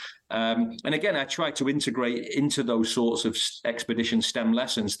year. And again, I try to integrate into those sorts of expedition STEM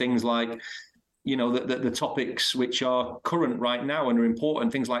lessons, things like, the topics which are current right now and are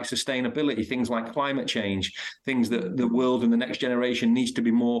important, things like sustainability, things like climate change, things that the world and the next generation needs to be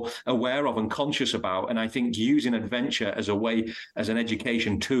more aware of and conscious about. And I think using adventure as an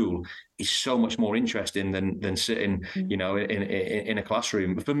education tool is so much more interesting than sitting, in a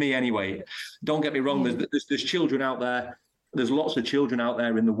classroom. For me anyway, don't get me wrong, there's children out there. There's lots of children out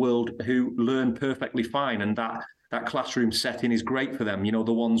there in the world who learn perfectly fine, and that classroom setting is great for them.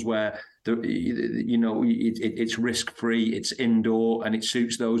 The ones where it's risk-free, it's indoor, and it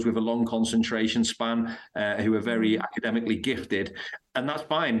suits those with a long concentration span who are very academically gifted, and that's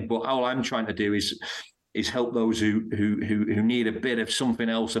fine. But all I'm trying to do is help those who need a bit of something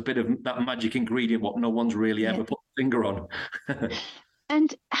else, a bit of that magic ingredient what no one's really ever put a finger on.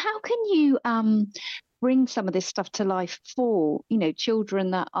 And how can you bring some of this stuff to life for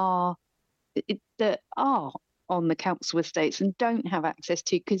children that are on the council estates and don't have access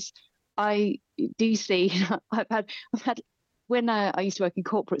to? Because I do see, I've had when I used to work in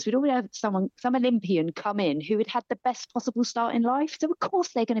corporates, we'd always have some Olympian come in who had had the best possible start in life. So of course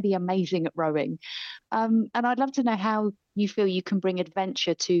they're going to be amazing at rowing. And I'd love to know how you feel you can bring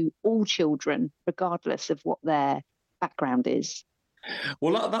adventure to all children, regardless of what their background is.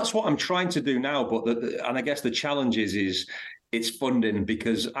 Well, that's what I'm trying to do now. But and I guess the challenge is it's funding,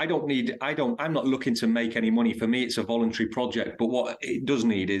 because I'm not looking to make any money. For me, it's a voluntary project. But what it does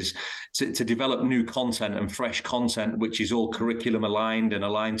need is to develop new content and fresh content, which is all curriculum aligned and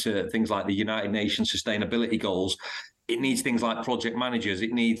aligned to things like the United Nations sustainability goals. It needs things like project managers.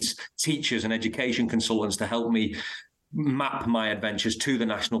 It needs teachers and education consultants to help me map my adventures to the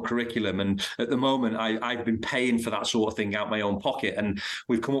national curriculum. And at the moment, I've been paying for that sort of thing out my own pocket. And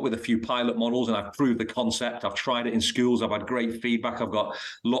we've come up with a few pilot models, and I've proved the concept. I've tried it in schools. I've had great feedback. I've got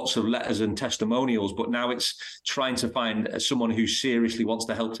lots of letters and testimonials. But now it's trying to find someone who seriously wants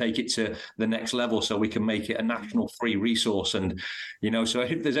to help take it to the next level so we can make it a national free resource. And, so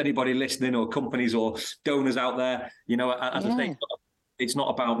if there's anybody listening, or companies or donors out there, as I say, it's not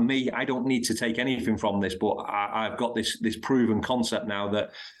about me. I don't need to take anything from this, but I've got this proven concept now that.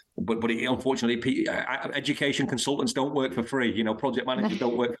 But unfortunately, education consultants don't work for free. Project managers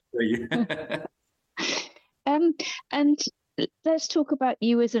don't work for free. And let's talk about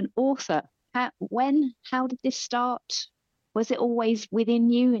you as an author. How did this start? Was it always within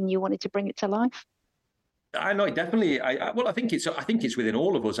you and you wanted to bring it to life? I know, definitely. Well, I think it's within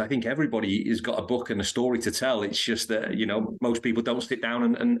all of us. I think everybody has got a book and a story to tell. It's just that, most people don't sit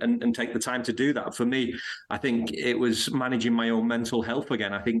down and take the time to do that. For me, I think it was managing my own mental health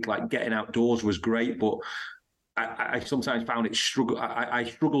again. I think like getting outdoors was great, but I sometimes found it struggle. I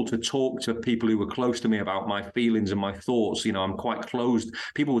struggled to talk to people who were close to me about my feelings and my thoughts. I'm quite closed.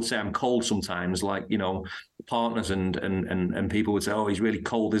 People would say I'm cold sometimes, like partners and people would say, "Oh, he's really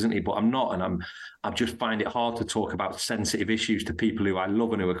cold, isn't he?" But I'm not, and I just find it hard to talk about sensitive issues to people who I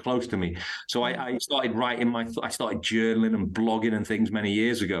love and who are close to me. So I started writing I started journaling and blogging and things many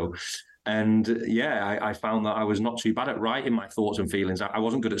years ago. And yeah, I found that I was not too bad at writing my thoughts and feelings. I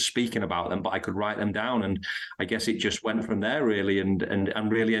wasn't good at speaking about them, but I could write them down. And I guess it just went from there, really,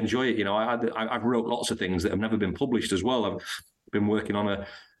 and really enjoy it. I've wrote lots of things that have never been published as well. I've been working on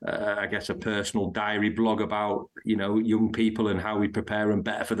I guess a personal diary blog about young people and how we prepare them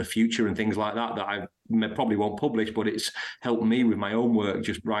better for the future and things like that I probably won't publish, but it's helped me with my own work,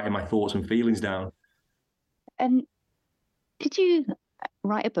 just writing my thoughts and feelings down. And did you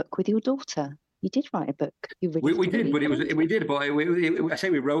write a book with your daughter? You did write a book. We did, but I say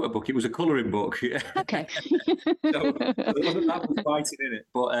we wrote a book. It was a colouring book. Okay. So there wasn't that much writing in it,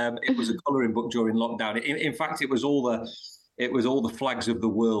 but it was a colouring book during lockdown. In fact, it was all the flags of the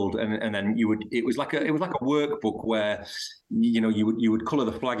world, and then it was like a workbook where you would colour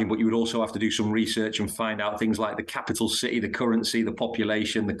the flag in, but you would also have to do some research and find out things like the capital city, the currency, the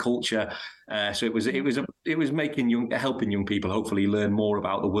population, the culture. So it was helping young people hopefully learn more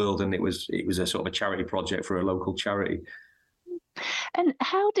about the world, and it was a sort of a charity project for a local charity. And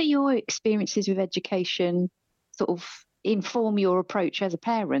how do your experiences with education sort of inform your approach as a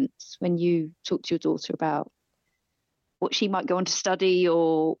parent when you talk to your daughter about what she might go on to study,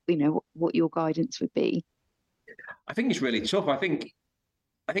 or what your guidance would be? I think it's really tough. I think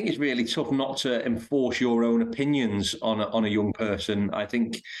it's really tough not to enforce your own opinions on a young person. I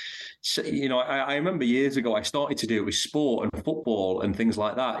think, I remember years ago I started to do it with sport and football and things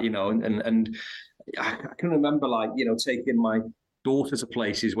like that. And I can remember taking my daughter to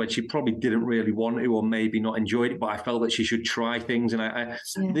places where she probably didn't really want to, or maybe not enjoyed it, but I felt that she should try things. And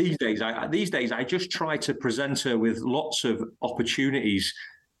these days I just try to present her with lots of opportunities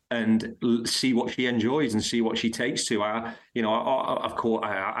and see what she enjoys and see what she takes to. Of course,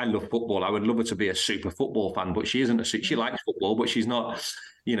 I love football. I would love her to be a super football fan, but she isn't. She likes football, but she's not.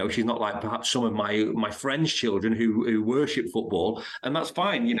 She's not like perhaps some of my friends' children who worship football, and that's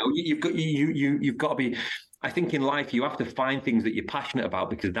fine. You've got to be. I think in life you have to find things that you're passionate about,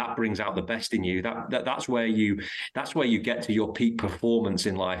 because that brings out the best in you. That's where you get to your peak performance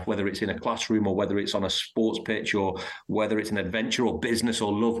in life, whether it's in a classroom or whether it's on a sports pitch or whether it's an adventure or business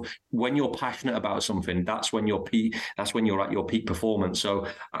or love. When you're passionate about something, that's when you're at your peak performance. So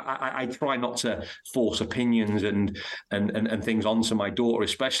I try not to force opinions and things onto my daughter,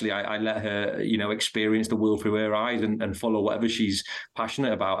 especially. I let her, experience the world through her eyes and follow whatever she's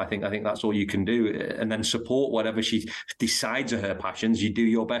passionate about. I think that's all you can do, and then support whatever she decides are her passions. You do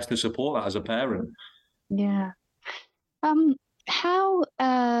your best to support that as a parent. Yeah.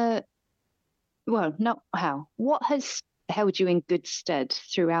 What has held you in good stead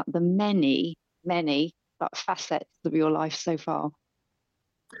throughout the many facets of your life so far?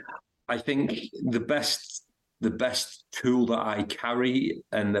 I think the best tool that I carry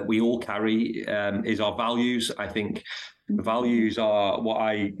and that we all carry is our values. I think values are what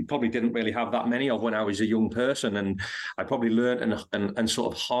I probably didn't really have that many of when I was a young person, and I probably learned and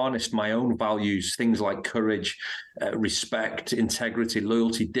sort of harnessed my own values, things like courage, respect, integrity,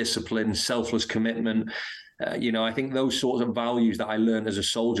 loyalty, discipline, selfless commitment. I think those sorts of values that I learned as a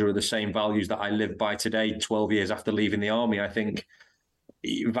soldier are the same values that I live by today, 12 years after leaving the army. I think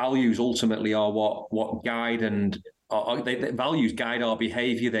values ultimately are what guide values guide our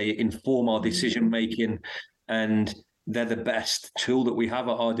behavior. They inform our decision making, and they're the best tool that we have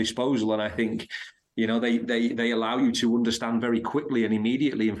at our disposal. And I think, they allow you to understand very quickly and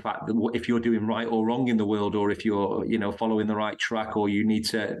immediately, in fact, if you're doing right or wrong in the world, or if you're, following the right track, or you need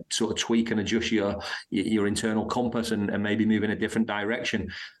to sort of tweak and adjust your internal compass and maybe move in a different direction.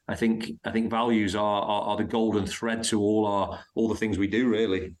 I think values are the golden thread to all the things we do,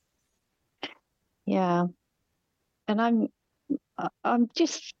 really. Yeah. And I'm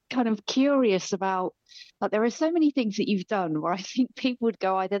just kind of curious about, like, there are so many things that you've done where I think people would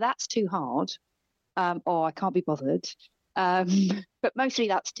go, either that's too hard, or I can't be bothered. But mostly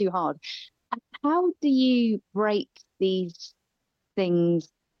that's too hard. How do you break these things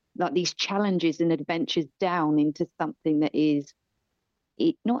like these challenges and adventures down into something that is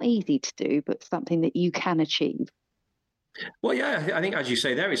not easy to do, but something that you can achieve? Well, yeah, I think as you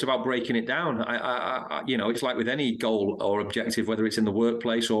say there, it's about breaking it down. It's like with any goal or objective, whether it's in the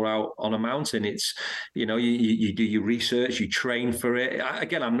workplace or out on a mountain, it's, you do your research, you train for it.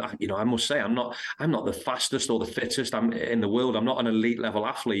 I must say, I'm not the fastest or the fittest I'm in the world. I'm not an elite level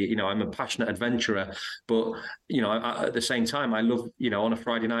athlete. I'm a passionate adventurer, but, at the same time, I love, on a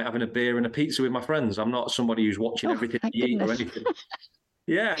Friday night, having a beer and a pizza with my friends. I'm not somebody who's watching everything you eat or anything.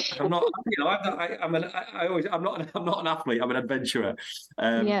 Yeah, I'm not. I'm not an athlete. I'm an adventurer.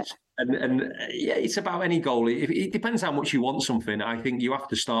 Yeah. And it's about any goal. It depends how much you want something. I think you have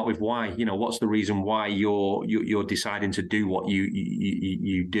to start with why. What's the reason why you're deciding to do what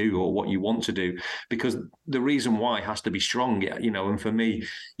you do or what you want to do? Because the reason why has to be strong. And for me,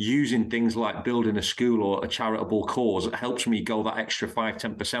 using things like building a school or a charitable cause helps me go that extra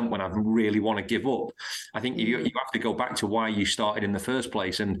 5-10% when I really want to give up. I think you have to go back to why you started in the first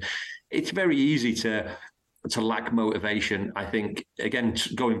place, and it's very easy to lack motivation. I think, again,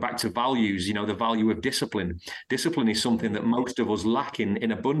 going back to values, the value of discipline. Discipline is something that most of us lack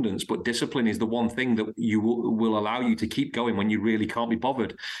in abundance, but discipline is the one thing that will allow you to keep going when you really can't be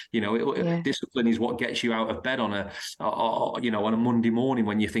bothered. Discipline is what gets you out of bed on a Monday morning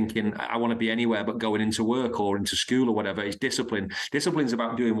when you're thinking, I want to be anywhere but going into work or into school or whatever. It's discipline. Discipline is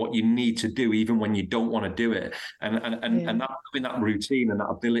about doing what you need to do, even when you don't want to do it. And having that routine and that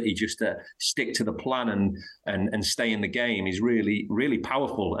ability just to stick to the plan and stay in the game is really, really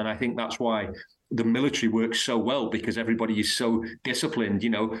powerful. And I think that's why the military works so well, because everybody is so disciplined.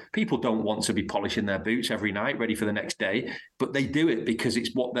 People don't want to be polishing their boots every night ready for the next day, but they do it because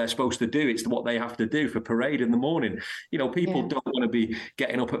it's what they're supposed to do. It's what they have to do for parade in the morning. People don't want to be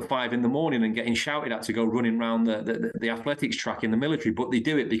getting up at 5 a.m. and getting shouted at to go running around the athletics track in the military, but they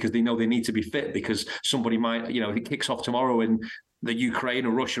do it because they know they need to be fit, because somebody might, if it kicks off tomorrow and the Ukraine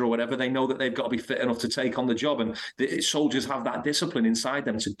or Russia or whatever, they know that they've got to be fit enough to take on the job. And the soldiers have that discipline inside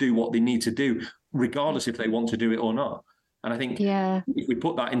them to do what they need to do, regardless if they want to do it or not. And I think if we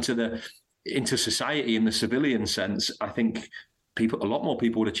put that into society in the civilian sense, I think a lot more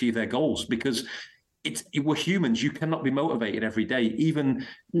people would achieve their goals, because we're humans. You cannot be motivated every day. Even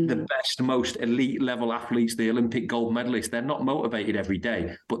the best, most elite level athletes, the Olympic gold medalists, they're not motivated every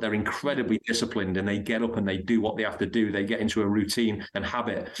day, but they're incredibly disciplined, and they get up and they do what they have to do. They get into a routine and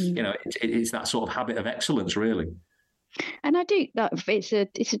habit. It's that sort of habit of excellence, really. And I do that.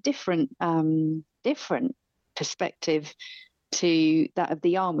 It's a different perspective to that of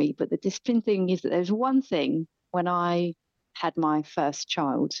the army. But the discipline thing is that there's one thing when I had my first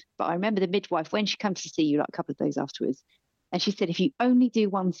child, but I remember the midwife, when she comes to see you like a couple of days afterwards, and she said, if you only do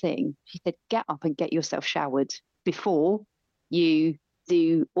one thing, she said, get up and get yourself showered before you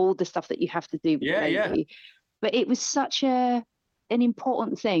do all the stuff that you have to do with the baby. But it was such an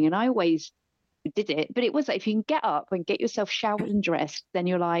important thing, and I always did it. But it was like, if you can get up and get yourself showered and dressed, then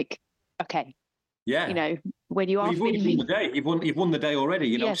you're like, okay. Yeah. When you are you've won the day. You've won the day already.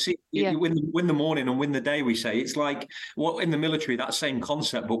 You win the morning and win the day, we say. It's like in the military, that same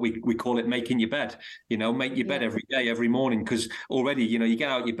concept, but we call it making your bed. Make your bed every day, every morning, because already, you get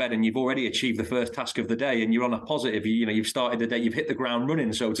out your bed and you've already achieved the first task of the day, and you're on a positive. You've started the day, you've hit the ground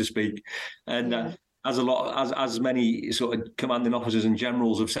running, so to speak. And as many sort of commanding officers and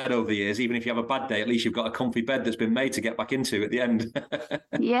generals have said over the years, even if you have a bad day, at least you've got a comfy bed that's been made to get back into at the end.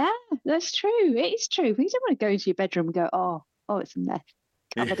 Yeah, that's true. It is true. You don't want to go into your bedroom and go, oh, it's a mess,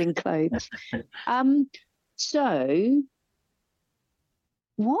 covered in clothes. So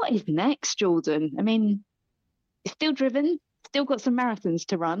what is next, Jordan? I mean, you're still driven, still got some marathons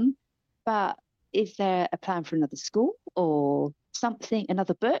to run, but is there a plan for another school or something,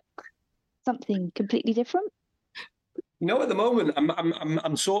 another book? Something completely different? At the moment,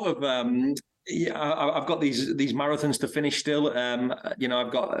 I'm sort of I've got these marathons to finish still. I'm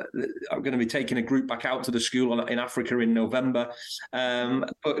going to be taking a group back out to the school in Africa in November.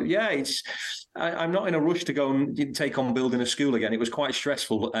 But yeah, I'm not in a rush to go and take on building a school again. It was quite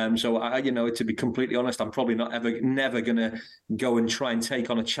stressful. So to be completely honest, I'm probably never going to go and try and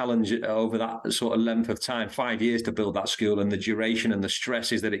take on a challenge over that sort of length of time, 5 years to build that school, and the duration and the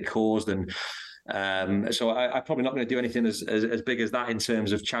stresses that it caused, and So I'm probably not going to do anything as big as that in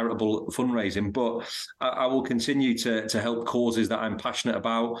terms of charitable fundraising, but I will continue to help causes that I'm passionate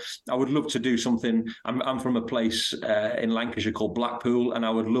about. I would love to do something. I'm from a place in Lancashire called Blackpool, and I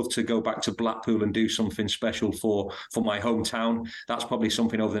would love to go back to Blackpool and do something special for my hometown. That's probably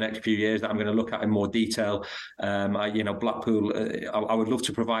something over the next few years that I'm going to look at in more detail. Blackpool, I would love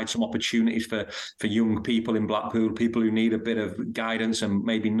to provide some opportunities for young people in Blackpool, people who need a bit of guidance and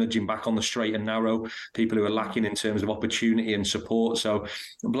maybe nudging back on the straight and narrow, people who are lacking in terms of opportunity and support. So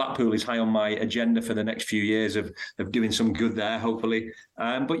Blackpool is high on my agenda for the next few years of doing some good there, hopefully.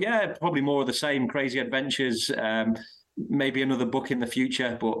 But yeah, probably more of the same, crazy adventures. Maybe another book in the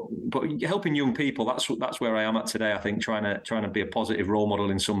future, but helping young people, that's where I am at today. I think trying to be a positive role model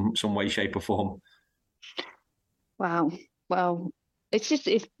in some way, shape, or form. Wow. Well,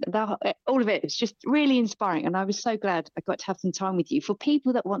 all of it is just really inspiring, and I was so glad I got to have some time with you. For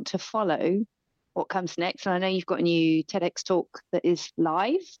people that want to follow what comes next, and I know you've got a new TEDx talk that is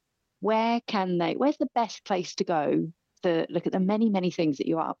live, where's the best place to go to look at the many things that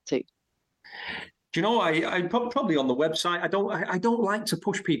you're up to? Do you know, I probably on the website. I don't like to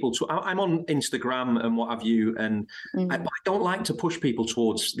push people to. I'm on Instagram and what have you, and I don't like to push people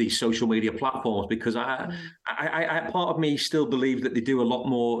towards these social media platforms because I part of me still believe that they do a lot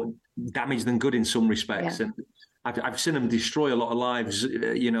more damage than good in some respects, and I've seen them destroy a lot of lives,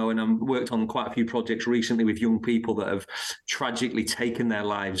 and I've worked on quite a few projects recently with young people that have tragically taken their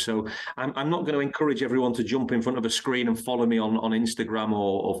lives. So I'm not going to encourage everyone to jump in front of a screen and follow me on Instagram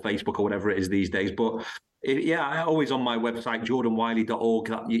or Facebook or whatever it is these days. But I always on my website,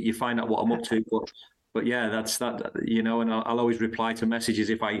 jordanwyley.org, you find out what I'm up to. But yeah, that's that, and I'll always reply to messages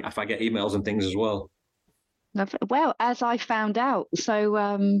if I get emails and things as well. Well, as I found out.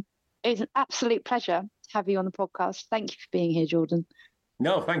 So it's an absolute pleasure have you on the podcast. Thank you for being here, Jordan.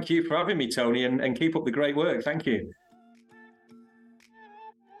 No, thank you for having me, Tony, and keep up the great work. Thank you.